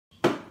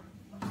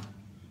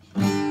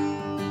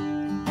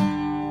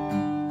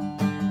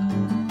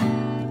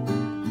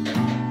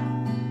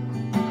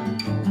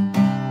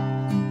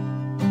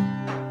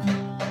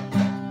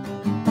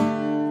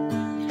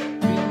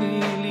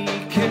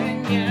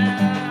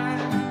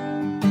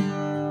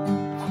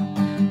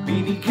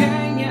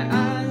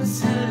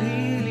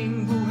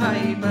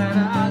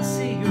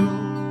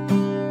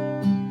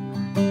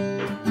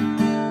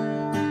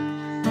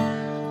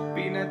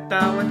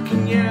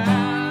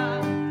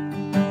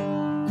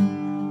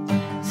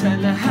Sa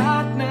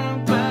lahat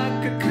ng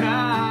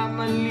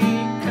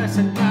pagkakamali,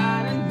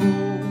 kasalanan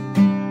mo,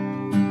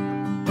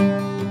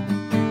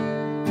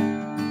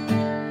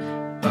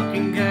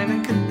 pakinggan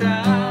ang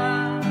kanta.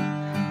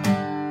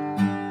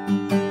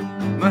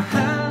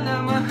 Mahal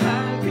na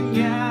mahal ka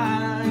niya,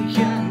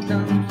 yan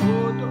ang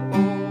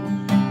totoo.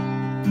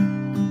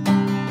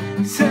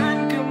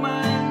 Saan ka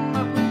man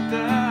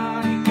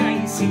mapunta,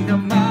 ika'y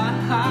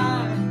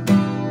sinamahan.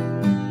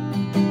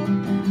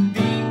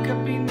 Di ka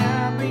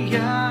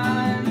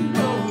pinabayaan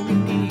o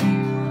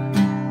iniwan.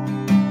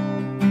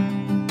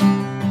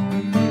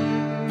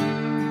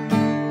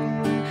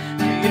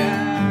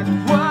 Kaya't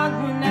huwag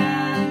mo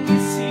nang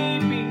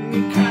isiping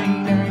ika'y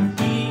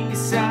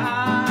nag-iisa.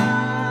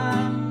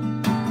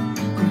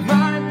 Kung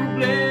may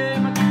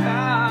problema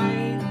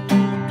ka'y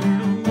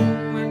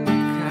tutulungan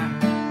ka.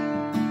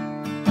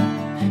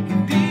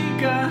 Hindi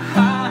ka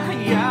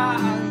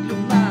hahayaang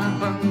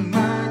lumabang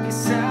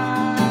mag-isa.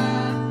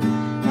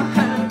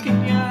 Mahal ka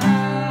niya.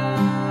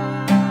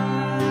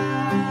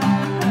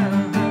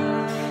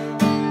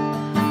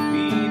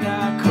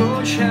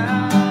 Pinako siya.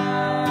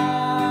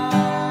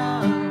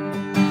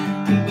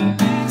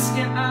 Iniis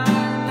niya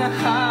ang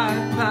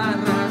lahat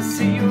para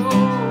sa'yo.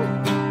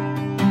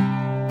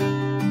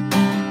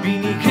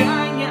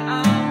 Binigay niya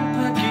ang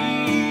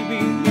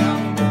pag-ibig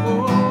niyang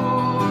buo,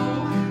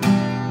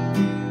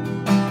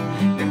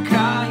 na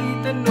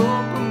kahit ano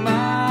pa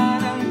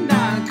man ang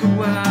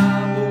nagawa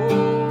mo,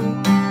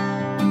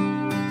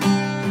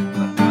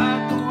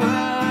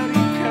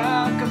 patatawarin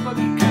ka kapag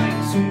ika'y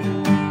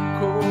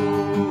sumuko.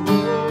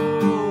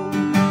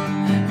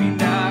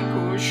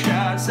 Pinako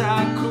siya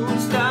sa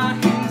krus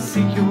dahil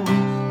sa'yo,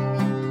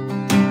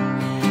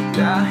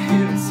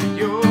 dahil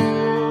sa'yo.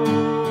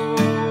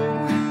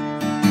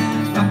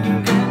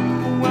 Pakinggan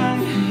mo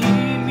ang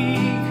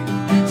himig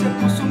sa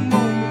puso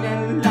mong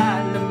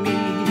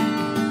nalalamig.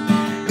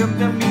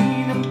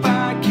 Ramdamin ang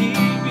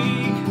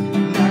pag-ibig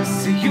na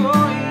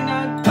sa'yo'y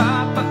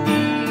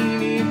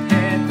nagpapainit.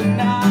 Eto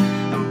na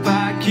ang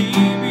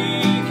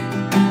pag-ibig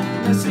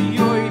na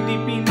sa'yo'y di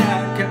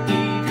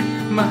pinagkait.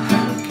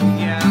 Mahal ka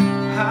niya,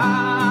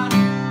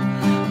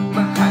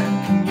 mahal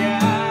ka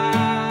niya.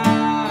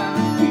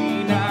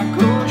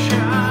 Pinako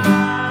siya.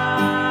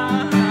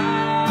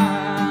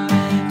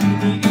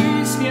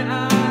 Iniis niya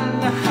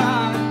ang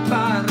lahat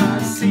para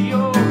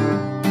sa'yo.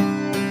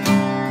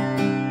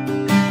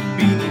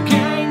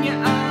 Binigay niya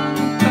ang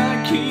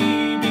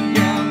pag-ibig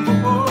niyang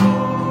buo,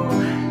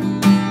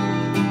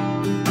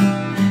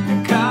 na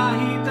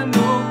kahit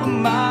ano pa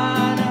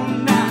man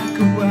ang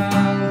nagawa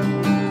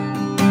mo,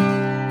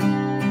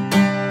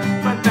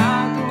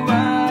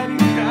 patatawarin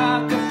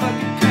ka kapag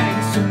ika'y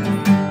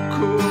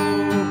sumuko.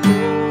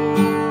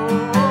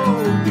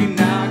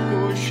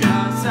 Pinako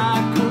siya sa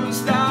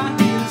krus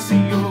dahil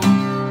sa'yo,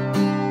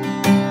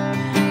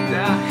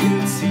 dahil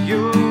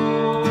sa'yo.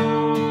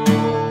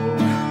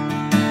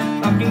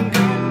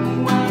 Pakinggan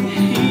mo ang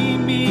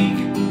himig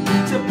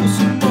sa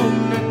puso mong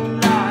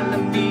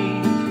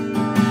nalalamig.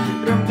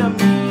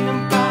 Ramdamin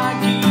ang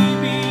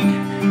pag-ibig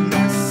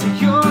na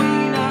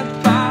sa'yo'y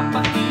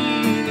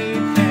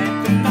nagpapainit.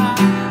 Eto na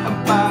ang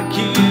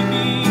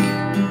pag-ibig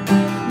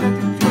na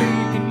dito'y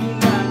di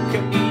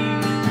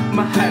pinagkait.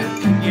 Mahal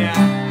ka niya,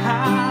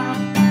 mahal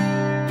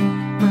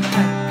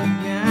ka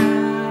niya.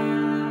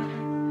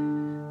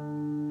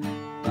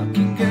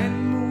 Pakinggan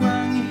mo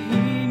ang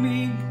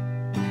himig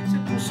sa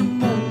puso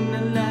mong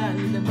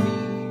nalalamig.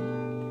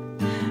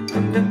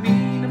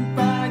 Ramdamin ang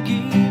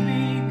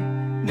pag-ibig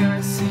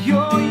na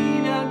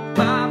sa'yo'y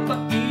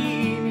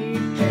nagpapainit.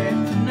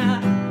 Eto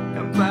na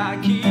ang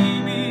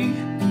pag-ibig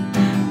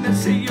na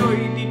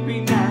sa'yo'y di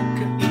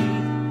pinagkait.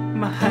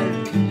 Mahal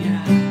ka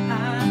niya,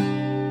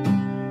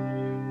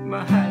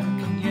 mahal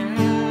ka niya.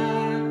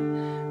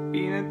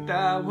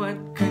 Pinatawad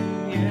ka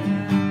niya.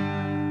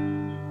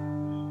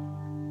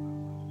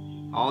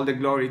 All the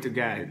glory to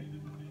God.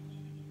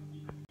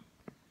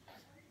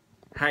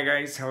 Hi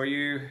guys, how are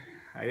you?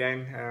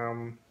 Ayan,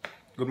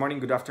 good morning,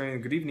 good afternoon,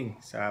 good evening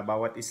sa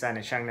bawat isa na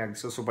siyang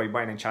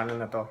nagsusubaybay ng channel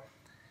na to.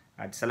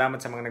 At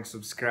salamat sa mga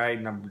nag-subscribe,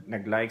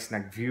 nag-likes,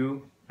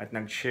 nag-view, at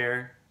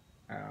nag-share.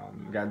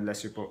 God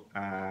bless you po.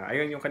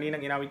 Ayun, yung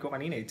kaninang inawit ko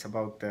kanina, it's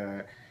about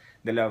the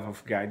love of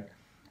God.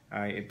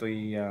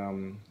 Ito'y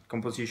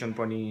composition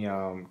po ni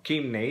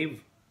Kim Nave.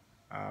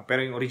 Pero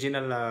yung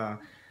original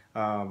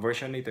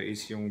version nito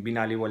is yung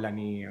Binalewala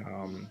ni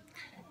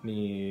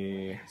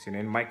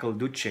Michael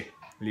Dutchi,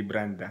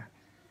 Libranda.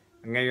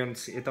 Ngayon,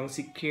 itong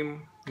si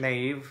Kim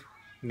Nave,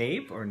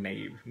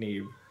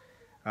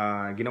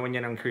 ginawa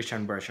niya ng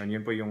Christian version.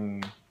 Yun po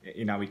yung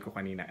inawit ko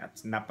kanina. At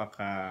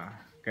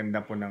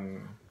napaka-ganda po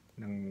ng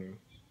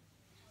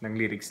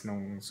lyrics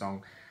ng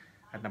song.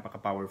 At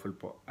napaka-powerful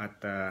po.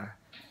 At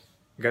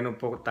ganun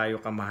po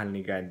tayo kamahal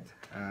ni God.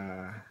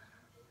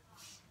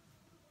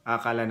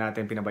 Akala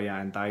natin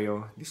pinabayaan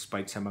tayo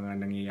despite sa mga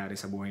nangyayari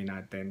sa buhay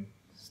natin.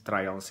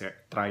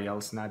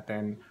 Trials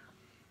natin,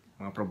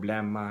 mga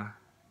problema.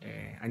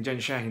 Andyan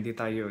siya, hindi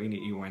tayo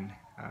iniiwan.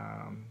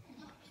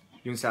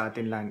 Yung sa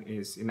atin lang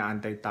is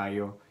inaantay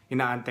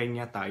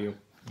niya tayo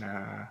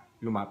na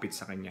lumapit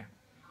sa Kanya.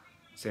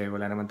 Kasi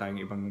wala naman tayong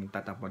ibang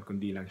tatapuan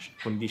kundi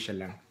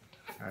siya lang.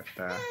 At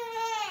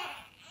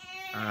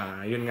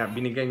yun nga,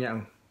 binigay niya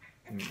ang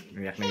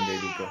nayak na yung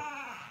baby ko.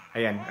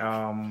 Ayan,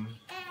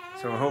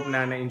 so hope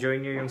na na-enjoy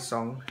niyo yung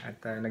song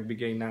at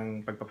nagbigay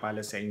ng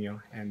pagpapala sa inyo.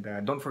 And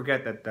don't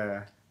forget that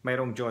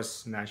mayroong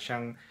Diyos na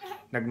siyang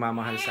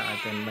nagmamahal sa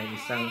atin.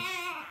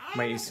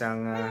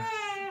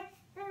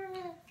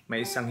 May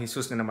isang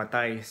Jesus na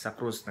namatay sa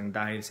krus ng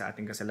dahil sa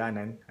ating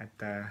kasalanan. At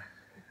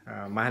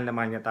mahal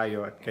naman niya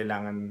tayo at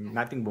kailangan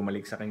nating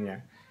bumalik sa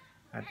Kanya.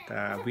 At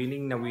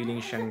willing na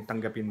willing siyang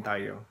tanggapin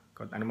tayo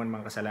kung ano man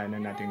mga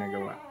kasalanan nating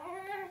nagawa.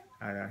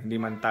 Hindi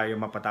man tayo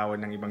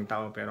mapatawad ng ibang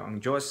tao, pero ang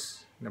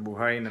Diyos na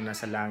buhay na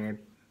nasa langit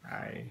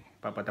ay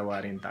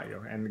papatawarin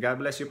tayo. And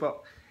God bless you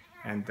po.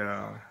 And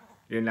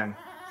yun lang.